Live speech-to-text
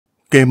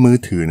เกมมือ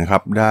ถือนะครั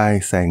บได้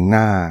แซงห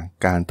น้า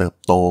การเติบ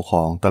โตข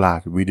องตลา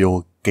ดวิดีโอ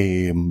เก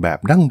มแบบ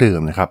ดั้งเดิม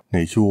นะครับใน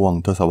ช่วง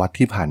ทศวรรษ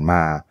ที่ผ่านม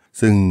า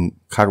ซึ่ง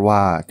คาดว่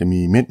าจะ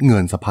มีเม็ดเงิ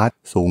นสะพัด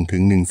สูงถึ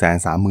ง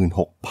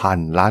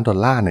 136,000 ล้านดอล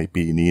ลาร์ใน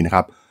ปีนี้นะค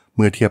รับเ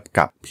มื่อเทียบ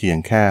กับเพียง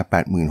แค่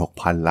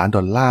 86,000 ล้านด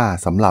อลลาร์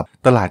สำหรับ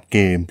ตลาดเก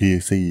ม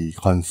PC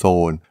คอนโซ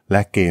ลแล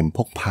ะเกมพ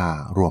กพา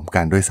รวม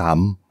กันด้วยซ้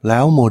ำแล้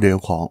วโมเดล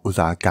ของอุต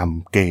สาหกรรม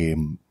เกม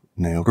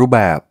ในรูปแ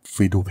บบ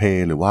Free to Play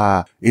หรือว่า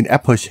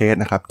In-app Purchase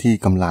นะครับที่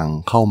กำลัง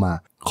เข้ามา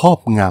ครอบ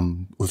ง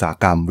ำอุตสาห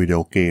กรรมวิดีโอ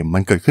เกมมั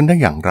นเกิดขึ้นได้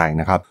อย่างไร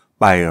นะครับ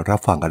ไปรับ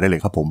ฟังกันได้เล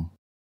ยครับผม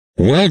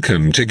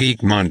Welcome to Geek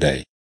Monday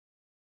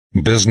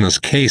Business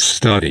Case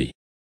Study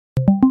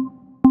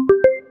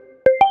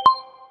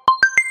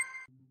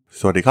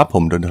สวัสดีครับผ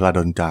มดล ธราด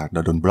ลจากด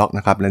ลบล็อกน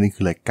ะครับและนี่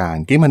คือรายการ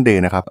Geek Monday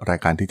นะครับราย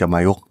การที่จะมา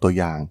ยกตัว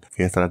อย่าง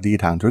Case Study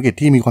ทางธุรกิจ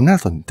ที่มีความน่า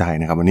สนใจ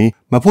นะครับวันนี้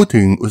มาพูด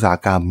ถึงอุตสาห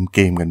กรรมเก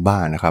มกันบ้า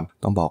งนะครับ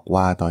ต้องบอก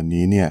ว่าตอน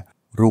นี้เนี่ย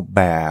รูปแ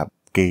บบ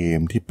เกม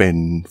ที่เป็น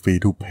Free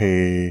to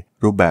Play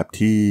รูปแบบ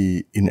ที่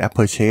In-app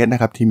Purchase น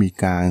ะครับที่มี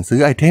การซื้อ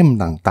ไอเทม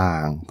ต่า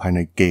งๆภายใน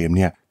เกมเ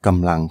นี่ยก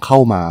ำลังเข้า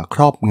มาค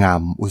รอบง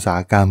ำอุตสาห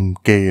กรรม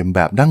เกมแบ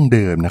บดั้งเ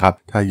ดิมนะครับ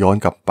ถ้าย้อน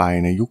กลับไป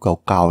ในยุค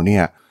เก่าๆเนี่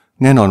ย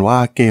แน่นอนว่า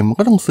เกมมัน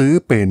ก็ต้องซื้อ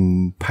เป็น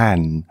แผ่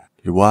น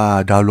หรือว่า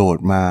ดาวน์โหลด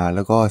มาแ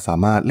ล้วก็สา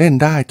มารถเล่น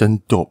ได้จน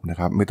จบนะ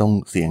ครับไม่ต้อง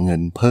เสียเงิ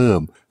นเพิ่ม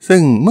ซึ่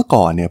งเมื่อ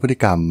ก่อนเนี่ยพฤติ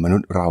กรรมมนุ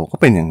ษย์เราก็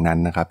เป็นอย่างนั้น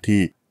นะครับ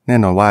ที่แน่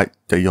นอนว่า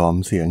จะยอม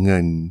เสียเงิ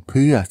นเ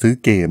พื่อซื้อ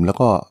เกมแล้ว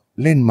ก็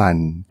เล่นมัน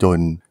จน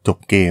จบ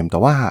เกมแต่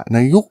ว่าใน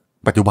ยุค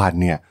ปัจจุบัน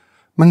เนี่ย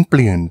มันเป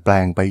ลี่ยนแปล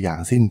งไปอย่าง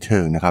สิ้นเชิ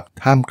งนะครับ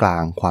ท่ามกลา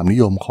งความนิ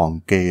ยมของ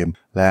เกม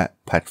และ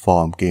แพลตฟอ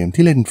ร์มเกม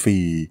ที่เล่นฟรี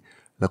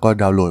แล้วก็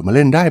ดาวน์โหลดมาเ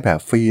ล่นได้แบบ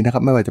ฟรีนะครั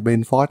บไม่ว่าจะเป็น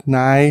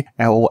Fortnite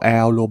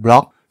LOL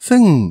Roblox ซึ่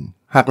ง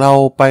หากเรา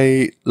ไป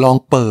ลอง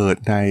เปิด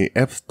ใน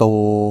App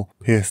Store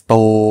Play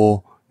Store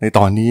ในต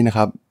อนนี้นะค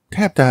รับแท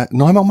บจะ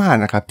น้อยมาก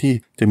ๆนะครับที่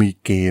จะมี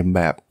เกมแ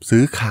บบ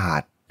ซื้อขา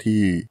ด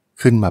ที่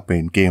ขึ้นมาเป็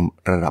นเกม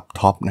ระดับ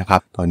ท็อปนะครั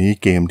บตอนนี้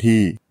เกมที่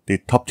ติด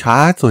ท็อปชา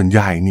ร์ตส่วนให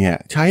ญ่เนี่ย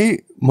ใช้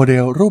โมเด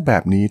ลรูปแบ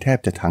บนี้แทบ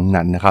จะทั้ง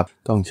นั้นนะครับ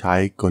ต้องใช้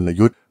กล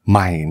ยุทธ์ให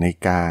ม่ใน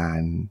การ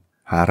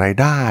หาราย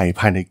ได้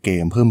ภายในเก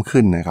มเพิ่ม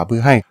ขึ้นนะครับเพื่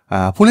อให้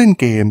ผู้เล่น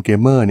เกมเกม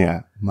เมอร์เนี่ย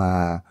มา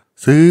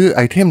ซื้อไอ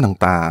เทม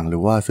ต่างๆหรื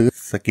อว่าซื้อ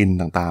สกิน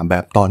ต่างๆแบ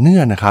บต่อเนื่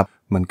องนะครับ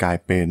มันกลาย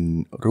เป็น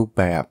รูป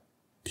แบบ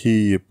ที่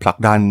ผลัก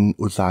ดัน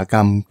อุตสาหกร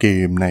รมเก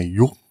มใน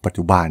ยุคปัจ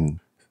จุบัน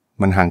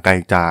มันห่างไกล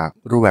จาก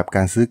รูปแบบก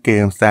ารซื้อเก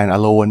ม stand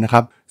alone นะค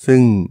รับซึ่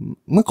ง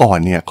เมื่อก่อน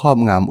เนี่ยครอบ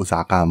งำอุตสา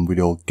หกรรมวิ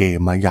ดีโอเกม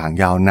มาอย่าง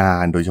ยาวนา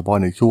นโดยเฉพาะ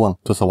ในช่วง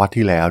ทศวรรษ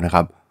ที่แล้วนะค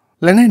รับ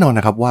และแน่นอนน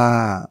ะครับว่า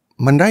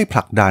มันได้ผ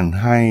ลักดัน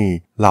ให้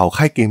เหล่า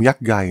ค่ายเกมยัก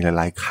ษ์ใหญ่ห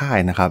ลายๆค่าย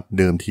นะครับ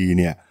เดิมที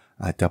เนี่ย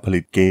อาจจะผลิ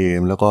ตเกม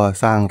แล้วก็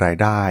สร้างราย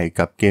ได้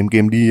กับเก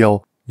มเดียว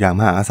อย่าง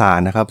มหาศาล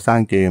นะครับสร้าง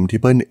เกม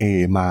Triple-A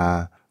มา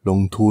ลง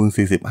ทุน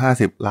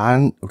 40-50 ล้าน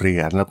เหรี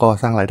ยญแล้วก็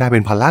สร้างรายได้เป็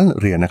นพันล้าน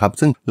เหรียญนะครับ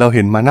ซึ่งเราเ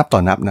ห็นมานับต่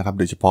อนับนะครับ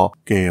โดยเฉพาะ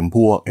เกมพ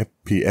วก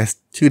FPS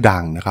ชื่อดั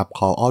งนะครับ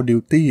Call of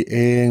Duty เอ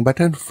ง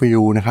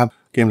Battlefield นะครับ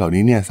เกมเหล่า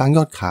นี้เนี่ยสร้างย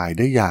อดขายไ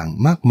ด้อย่าง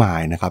มากมา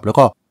ยนะครับแล้ว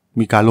ก็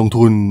มีการลง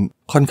ทุน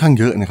ค่อนข้าง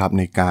เยอะนะครับ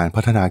ในการ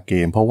พัฒนาเก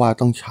มเพราะว่า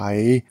ต้องใช้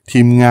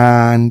ทีมงา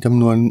นจ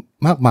ำนวน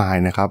มากมาย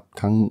นะครับ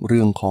ทั้งเ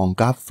รื่องของ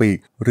กราฟิก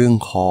เรื่อง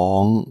ของ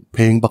เพ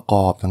ลงประก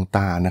อบ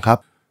ต่างๆนะครับ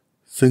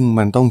ซึ่ง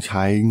มันต้องใ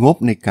ช้งบ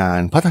ในกา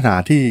รพัฒนา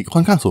ที่ค่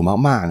อนข้างสูง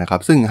มากๆนะครั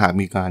บซึ่งหาก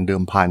มีการเดิ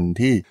มพัน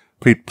ที่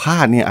ผิดพลา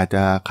ดเนี่ยอาจจ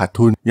ะขาด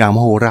ทุนอย่างม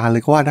โหฬารเล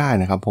ยก็ว่าได้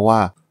นะครับเพราะว่า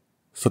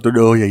สตูดิ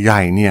โอให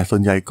ญ่ๆเนี่ยส่ว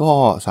นใหญ่ก็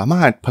สาม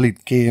ารถผลิต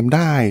เกมไ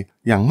ด้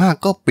อย่างมาก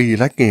ก็ปี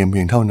ละเกมเ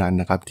พียงเท่านั้น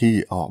นะครับที่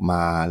ออกม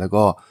าแล้ว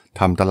ก็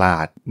ทำตลา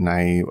ดใน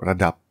ระ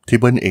ดับ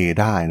Triple-A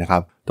ได้นะครั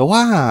บแต่ว่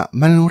า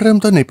มันเริ่ม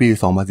ต้นในปี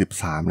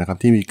 2013 นะครับ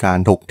ที่มีการ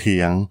ถกเถี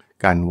ยง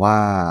กันว่า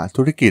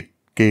ธุรกิจ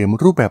เกม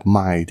รูปแบบให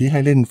ม่ที่ให้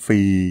เล่นฟ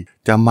รี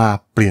จะมา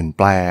เปลี่ยนแ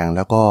ปลงแ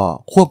ล้วก็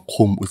ควบ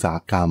คุมอุตสาห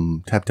กรรม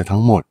แทบจะทั้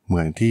งหมดเห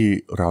มือนที่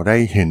เราได้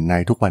เห็นใน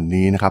ทุกวัน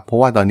นี้นะครับเพราะ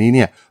ว่าตอนนี้เ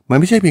นี่ยมัน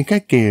ไม่ใช่เพียงแค่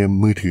เกม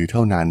มือถือเท่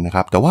านั้นนะค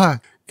รับแต่ว่า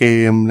เก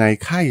มใน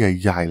ค่ายใ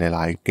หญ่ๆหล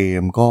ายๆเก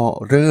มก็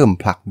เริ่ม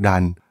ผลักดั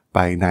นไป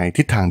ใน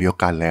ทิศทางเดียว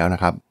กันแล้วน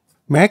ะครับ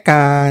แม้ก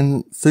าร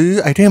ซื้อ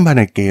ไอเทมภายใ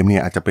นเกมเนี่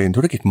ยอาจจะเป็น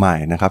ธุรกิจใหม่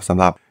นะครับสำ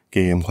หรับเก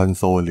มคอนโ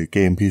ซลหรือเก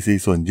ม PC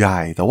ส่วนใหญ่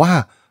แต่ว่า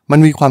มัน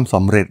มีความส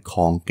ำเร็จข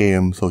องเก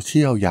มโซเชี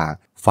ยลอย่าง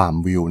ฟาร์ม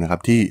วิวนะครั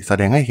บที่แส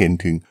ดงให้เห็น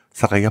ถึง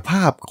ศักยภ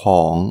าพข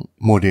อง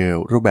โมเดล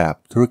รูปแบบ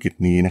ธุรกิจ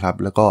นี้นะครับ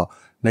แล้วก็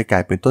ได้กลา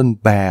ยเป็นต้น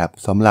แบบ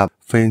สำหรับ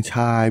แฟรนไช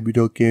ส์วิ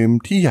ดีโอเกม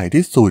ที่ใหญ่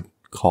ที่สุด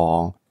ของ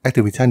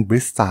Activision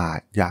Blizzard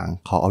อย่าง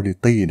Call of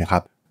Duty นะครั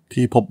บ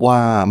ที่พบว่า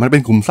มันเป็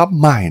นกลุ่มทรัพย์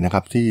ใหม่นะค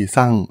รับที่ส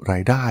ร้างรา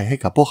ยได้ให้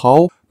กับพวกเขา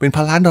เป็น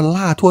พันล้านดอลล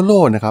าร์ทั่วโล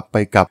กนะครับไป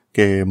กับเ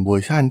กมเวอ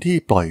ร์ชั่นที่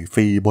ปล่อยฟ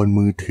รีบน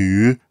มือถือ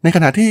ในข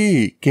ณะที่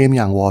เกมอ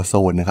ย่าง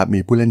Warzone นะครับ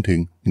มีผู้เล่นถึ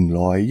ง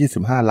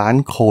125ล้าน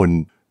คน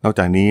นอก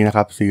จากนี้นะค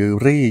รับซี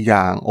รีส์อ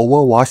ย่าง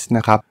Overwatch น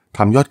ะครับท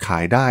ำยอดขา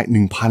ยได้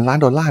 1,000 ล้าน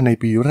ดอลลาร์ใน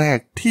ปีแรก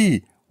ที่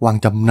วาง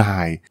จำหน่า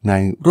ยใน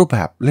รูปแบ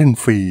บเล่น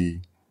ฟรี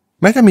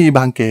แม้จะมีบ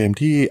างเกม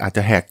ที่อาจจ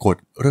ะแหกกฎ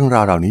เรื่องร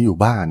าวเหล่านี้อยู่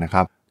บ้างนะค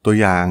รับตัว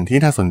อย่างที่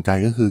น่าสนใจ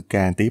ก็คือแก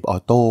นติฟออ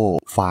โต้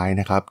ไฟ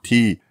นะครับ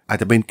ที่ อา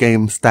จจะเป็นเกม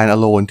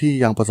standalone ที่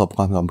ยังประสบค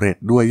วามสำเร็จ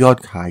ด้วยยอด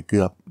ขายเ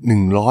กือบ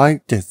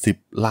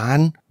170ล้าน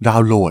ดา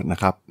วน์โหลดนะ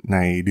ครับใน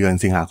เดือน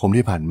สิงหาคม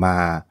ที่ผ่านมา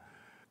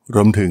ร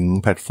วมถึง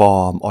แพลตฟอ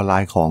ร์มออนไล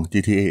น์ของ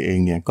GTA เอง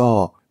เนี่ยก็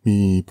มี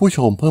ผู้ช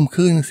มเพิ่ม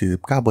ขึ้น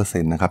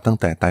 49% นะครับตั้ง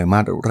แต่ไตรมา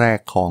สแรก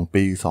ของ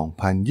ปี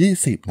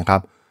 2020 นะครั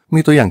บมี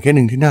ตัวอย่างแค่ห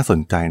นึ่งที่น่าสน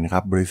ใจนะค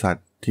รับบริษัท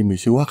ที่มี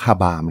ชื่อว่าคา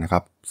บามนะค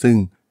รับซึ่ง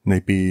ใน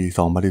ปี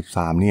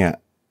 2013 เนี่ย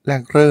แร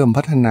กเริ่ม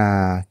พัฒนา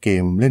เก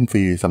มเล่นฟ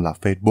รีสำหรับ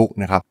Facebook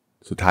นะครับ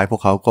สุดท้ายพว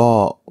กเขาก็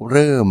เ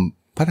ริ่ม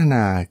พัฒน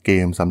าเก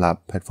มสำหรับ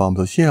แพลตฟอร์มโ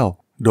ซเชียล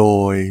โด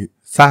ย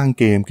สร้าง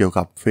เกมเกี่ยว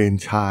กับแฟรน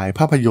ไชส์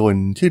ภาพยนต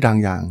ร์ชื่อดัง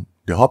อย่าง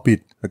The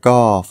Hobbit แล้วก็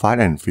Fast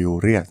and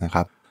Furious นะค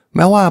รับแ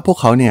ม้ว่าพวก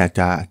เขาเนี่ย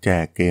จะแจ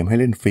กเกมให้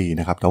เล่นฟรี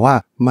นะครับแต่ว่า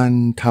มัน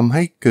ทำใ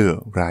ห้เกิด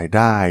รายไ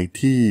ด้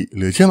ที่เห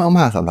ลือเชื่อม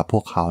ากๆสำหรับพ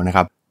วกเขานะค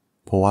รับ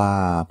เพราะว่า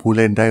ผู้เ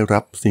ล่นได้รั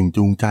บสิ่ง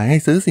จูงใจให้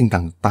ซื้อสิ่ง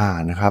ต่าง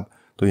ๆนะครับ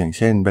ตัวอย่างเ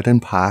ช่น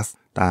Battle Pass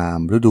ตาม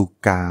ฤดู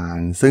กาล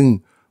ซึ่ง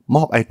ม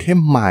อบไอเทม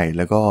ใหม่แ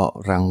ล้วก็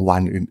รางวั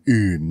ล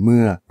อื่นๆเ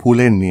มื่อผู้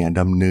เล่นเนี่ย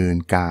ดำเนิน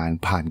การ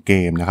ผ่านเก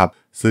มนะครับ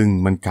ซึ่ง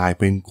มันกลาย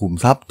เป็นขุม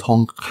ทรัพย์ทอ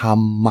งค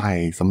ำใหม่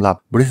สำหรับ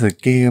บริษัท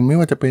เกมไม่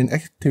ว่าจะเป็น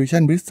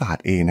Activision Blizzard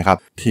เองนะครับ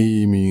ที่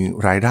มี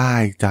รายได้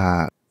จา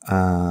ก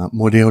โ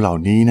มเดลเหล่า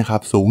นี้นะครั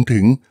บสูงถึ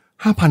ง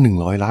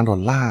 5,100 ล้านดอ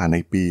ลลาร์ใน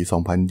ปี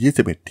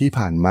 2021 ที่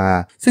ผ่านมา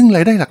ซึ่งร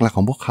ายได้หลักๆข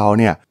องพวกเขา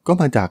เนี่ยก็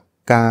มาจาก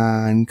กา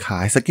รขา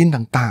ยสกิน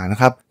ต่างๆนะ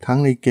ครับทั้ง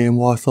ในเกม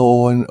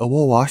Warzone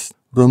Overwatch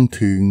รวม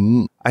ถึง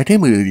ไอเทม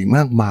อื่นอีกม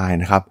ากมาย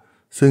นะครับ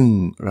ซึ่ง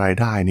ราย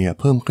ได้เนี่ย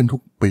เพิ่มขึ้นทุ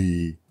กปี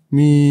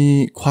มี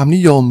ความนิ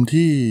ยม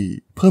ที่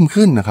เพิ่ม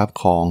ขึ้นนะครับ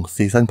ของ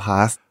Season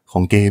Pass ขอ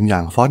งเกมอย่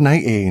าง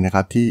Fortnite เองนะค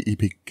รับที่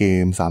Epic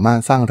Game สามารถ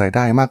สร้างรายไ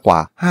ด้มากกว่า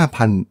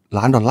 5,000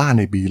 ล้านดอลลาร์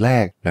ในปีแร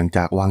กหลังจ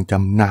ากวางจ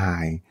ำหน่า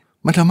ย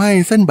มันทำให้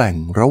เส้นแบ่ง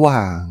ระหว่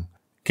าง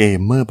เกม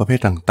เมอร์ประเภท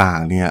ต่า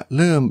งๆเนี่ยเ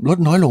ริ่มลด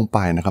น้อยลงไป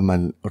นะครับมั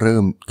นเริ่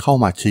มเข้า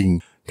มาชิง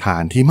ฐา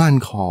นที่มั่น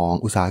ของ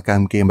อุตสาหกรร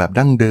มเกมแบบ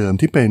ดั้งเดิม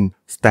ที่เป็น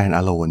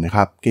standalone นะค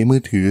รับเกมมื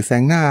อถือแซ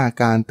งหน้า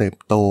การเติบ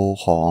โต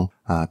ของ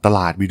ตล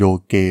าดวิดีโอ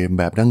เกม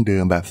แบบดั้งเดิ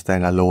มแบบ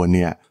standalone เ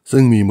นี่ย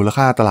ซึ่งมีมูล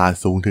ค่าตลาด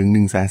สูงถึง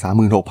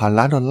 136,000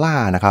 ล้านดอลลา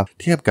ร์นะครับ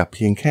เทียบกับเ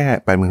พียงแค่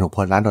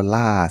 86,000 ล้านดอลล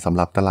าร์สำห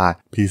รับตลาด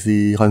PC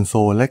คอนโซ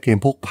ลและเกม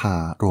พกพา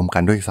รวมกั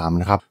นด้วยซ้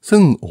ำนะครับซึ่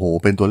งโอ้โห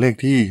เป็นตัวเลข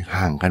ที่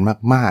ห่างกัน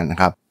มากๆนะ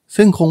ครับ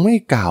ซึ่งคงไม่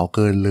กล่าวเ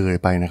กินเลย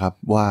ไปนะครับ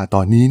ว่าต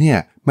อนนี้เนี่ย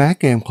แม้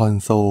เกมคอน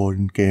โซล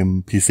เกม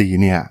PC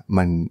เนี่ย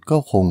มันก็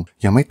คง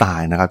ยังไม่ตา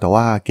ยนะครับแต่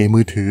ว่าเกม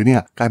มือถือเนี่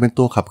ยกลายเป็น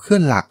ตัวขับเคลื่อ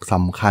นหลักส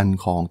ำคัญ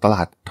ของตล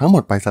าดทั้งหม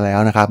ดไปซะแล้ว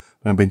นะครับ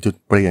มันเป็นจุด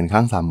เปลี่ยนค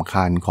รั้งสำ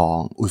คัญของ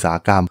อุตสาห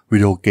กรรมวิ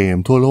ดีโอเกม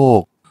ทั่วโล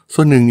ก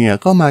ส่วนหนึ่งเนี่ย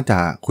ก็มาจ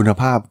ากคุณ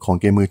ภาพของ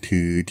เกมมือ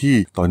ถือที่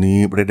ตอนนี้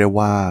เรียกได้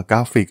ว่ากร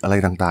าฟิกอะไร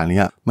ต่างๆเ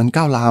นี่ยมัน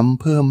ก้าวล้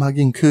ำเพิ่มมาก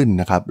ยิ่งขึ้น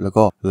นะครับแล้ว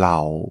ก็เหล่า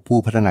ผู้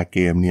พัฒนาเก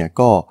มเนี่ย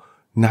ก็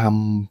น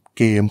ำ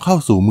เกมเข้า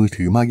สู่มือ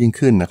ถือมากยิ่ง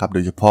ขึ้นนะครับโด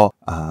ยเฉพาะ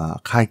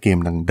ค่ายเกม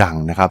ดัง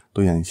ๆนะครับตั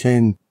วอย่างเช่น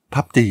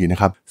PUBG นะ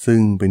ครับซึ่ง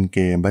เป็นเก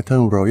ม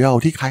Battle Royale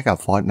ที่คล้ายกับ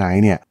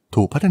Fortnite เนี่ย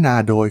ถูกพัฒนา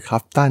โดยคั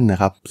ฟตันนะ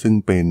ครับซึ่ง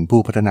เป็นผู้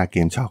พัฒนาเก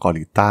มชาวเกาห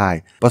ลีใต้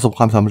ประสบค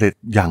วามสำเร็จ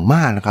อย่างม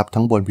ากนะครับ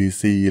ทั้งบน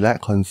PC และ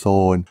คอนโซ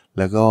ล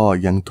แล้วก็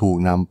ยังถูก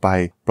นำไป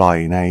ปล่อย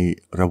ใน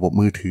ระบบ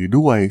มือถือ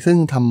ด้วยซึ่ง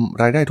ท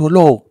ำรายได้ทั่วโ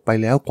ลกไป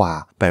แล้วกว่า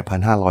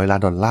 8,500 ล้า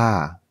นดอลลา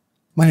ร์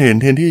มาเห็น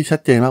เทรนด์ที่ชัด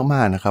เจนม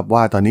ากๆนะครับ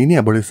ว่าตอนนี้เนี่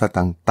ยบริษัท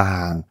ต่า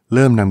งๆเ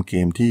ริ่มนำเก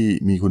มที่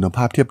มีคุณภ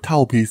าพเทียบเท่า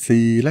PC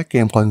และเก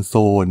มคอนโซ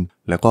ล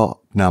แล้วก็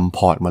นำพ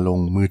อร์ตมาลง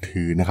มือ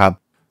ถือนะครับ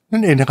นั่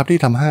นเองนะครับที่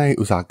ทำให้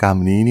อุตสาหกรรม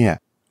นี้เนี่ย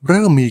เ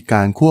ริ่มมีก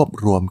ารควบ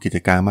รวมกิจ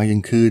การมากยิ่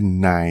งขึ้น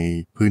ใน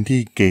พื้นที่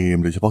เกม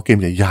โดยเฉพาะเกม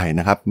ใหญ่ๆ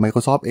นะครับ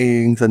Microsoft เอ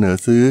งเสนอ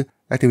ซื้อ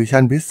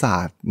Activision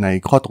Blizzard ใน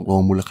ข้อตกล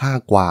งมูลค่า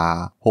กว่า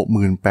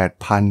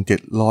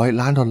 68,700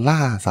 ล้านดอลลา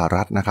ร์สห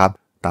รัฐนะครับ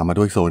ตามมา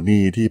ด้วย Sony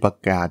ที่ประ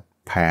กาศ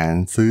แผน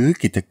ซื้อ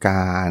กิจก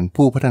าร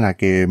ผู้พัฒนา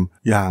เกม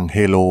อย่าง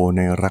Halo ใ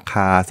นราค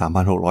า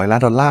 3,600 ล้า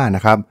นดอลลาร์น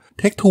ะครับ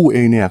Take-Two เอ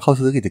งเนี่ยเข้า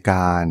ซื้อกิจก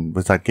ารบ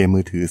ริษัทเกมมื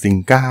อถือซิง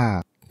ก้า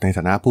ในฐ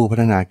านะผู้พั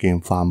ฒนาเกม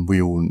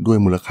Farmville ด้วย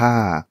มูลค่า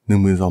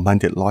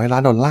 12,700 ล้า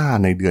นดอลลาร์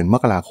ในเดือนม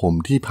กราคม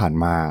ที่ผ่าน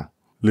มา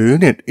หรือ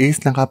NetEase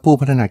นะครับผู้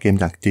พัฒนาเกม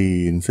จากจี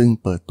นซึ่ง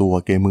เปิดตัว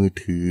เกมมือ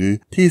ถือ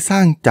ที่สร้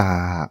างจา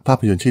กภา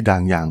พยนตร์ชื่อดั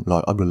งอย่าง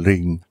Lord of the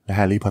Rings และ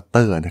Harry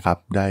Potter นะครับ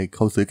ได้เ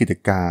ข้าซื้อกิจ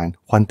การ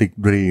Quantic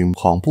Dream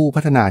ของผู้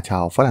พัฒนาชา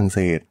วฝรั่งเศ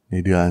สใน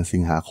เดือนสิ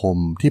งหาคม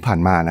ที่ผ่าน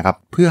มานะครับ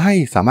เพื่อให้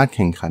สามารถแ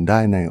ข่งขันได้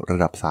ในระ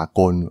ดับสาก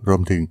ลรว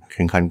มถึงแ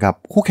ข่งขันกับ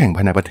คู่แข่งภ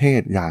ายในประเทศ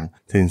อย่าง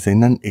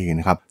Tencent นั่นเอง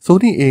นะครับ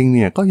Sony เองเ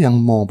นี่ยก็ยัง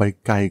มองไป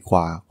ไกลก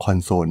ว่าคอน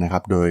โซลนะครั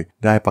บโดย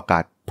ได้ประกา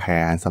ศแผ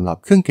นสำหรับ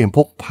เครื่องเกมพ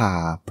กพา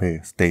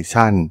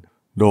PlayStation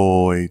โด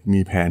ย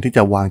มีแผนที่จ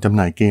ะวางจำห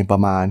น่ายเกมปร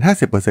ะมาณ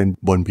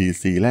 50% บน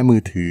PC และมื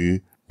อถือ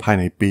ภาย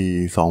ในปี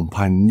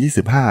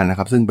 2025 นะค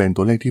รับซึ่งเป็น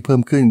ตัวเลขที่เพิ่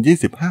มขึ้น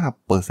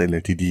 25% เล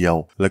ยทีเดียว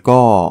แล้วก็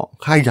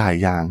ค่ายใหญ่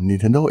อย่าง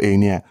Nintendo เอง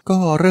เนี่ยก็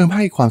เริ่มใ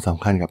ห้ความส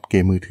ำคัญกับเก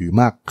มมือถือ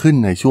มากขึ้น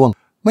ในช่วง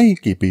ไม่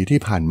กี่ปีที่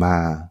ผ่านมา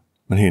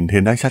มันเห็นเทร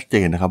นด์ได้ชัดเจ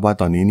นนะครับว่า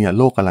ตอนนี้เนี่ย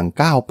โลกกำลัง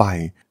ก้าวไป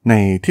ใน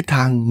ทิศท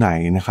างไหน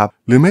นะครับ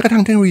หรือแม้กระ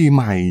ทั่งเทคโนโลยีใ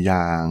หม่อ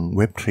ย่าง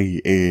Web3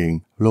 เอง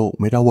โลก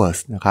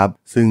Metaverse นะครับ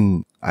ซึ่ง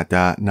อาจจ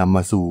ะนำม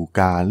าสู่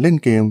การเล่น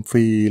เกมฟ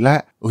รีและ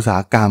อุตสา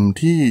หกรรม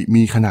ที่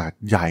มีขนาด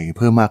ใหญ่เ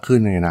พิ่มมากขึ้น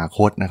ในอนาค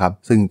ตนะครับ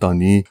ซึ่งตอน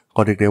นี้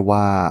ก็เรียกได้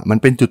ว่ามัน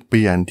เป็นจุดเป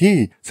ลี่ยนที่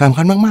สำ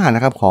คัญมากๆน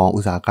ะครับของ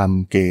อุตสาหกรรม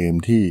เกม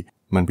ที่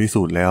มันพิ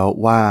สูจน์แล้ว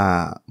ว่า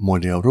โม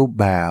เดลรูป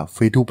แบบ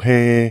Free to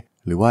Play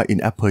หรือว่า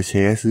In-app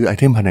Purchase ซื้อไอ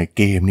เทมภายในเ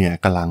กมเนี่ย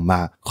กำลังม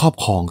าครอบ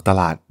ครองต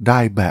ลาดได้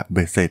แบบเ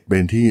บ็ดเสร็จเป็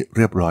นที่เ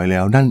รียบร้อยแล้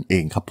วนั่นเอ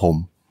งครับผม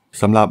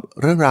สำหรับ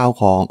เรื่องราว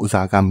ของอุตส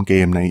าหกรรมเก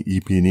มใน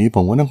EP นี้ผ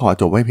มก็ต้องขอ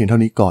จบไว้เพียงเท่า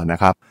นี้ก่อนนะ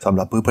ครับสำห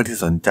รับเพื่อนๆที่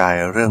สนใจ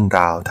เรื่องร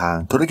าวทาง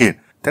ธุรกิจ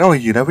เทคโนโล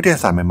ยีและวิทยา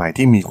ศาสตร์ใหม่ๆ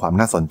ที่มีความ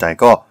น่าสนใจ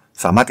ก็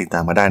สามารถติดตา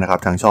มมาได้นะครับ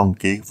ทางช่อง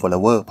Geek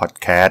Forever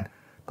Podcast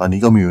ตอนนี้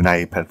ก็มีอยู่ใน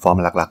แพลตฟอร์ม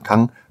หลักๆทั้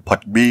ง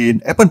Podbean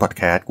Apple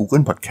Podcast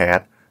Google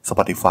Podcast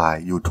Spotify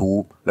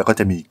YouTube แล้วก็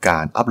จะมีกา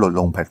รอัปโหลด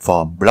ลงแพลตฟอ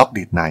ร์ม Blog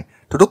ดีดใน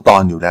ทุกๆตอ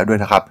นอยู่แล้วด้วย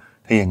นะครับ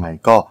ถ้ายังไง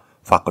ก็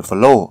ฝากกด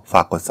follow ฝ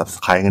ากกด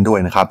subscribe กันด้วย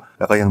นะครับ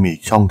แล้วก็ยังมี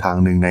ช่องทาง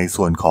หนึ่งใน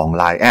ส่วนของ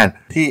Line แอด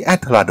ที่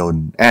 @thradol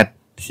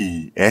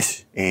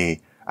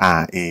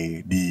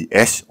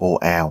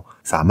 @thradol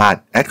สามารถ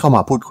แอดเข้าม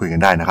าพูดคุยกั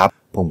นได้นะครับ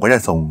ผมก็จะ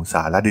ส่งส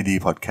าระดี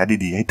ๆพอดแคสต์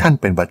ดีๆให้ท่าน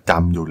เป็นประจ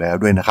ำอยู่แล้ว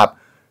ด้วยนะครับ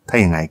ถ้า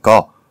อย่างไงก็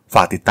ฝ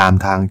ากติดตาม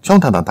ทางช่อง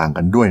ทางต่างๆ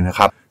กันด้วยนะค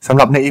รับสำห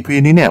รับใน EP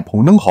นี้เนี่ยผม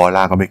ต้องขอล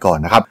ากันไปก่อน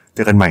นะครับเจ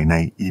อกันใหม่ใน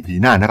EP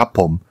หน้านะครับ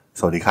ผม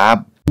สวัสดีครับ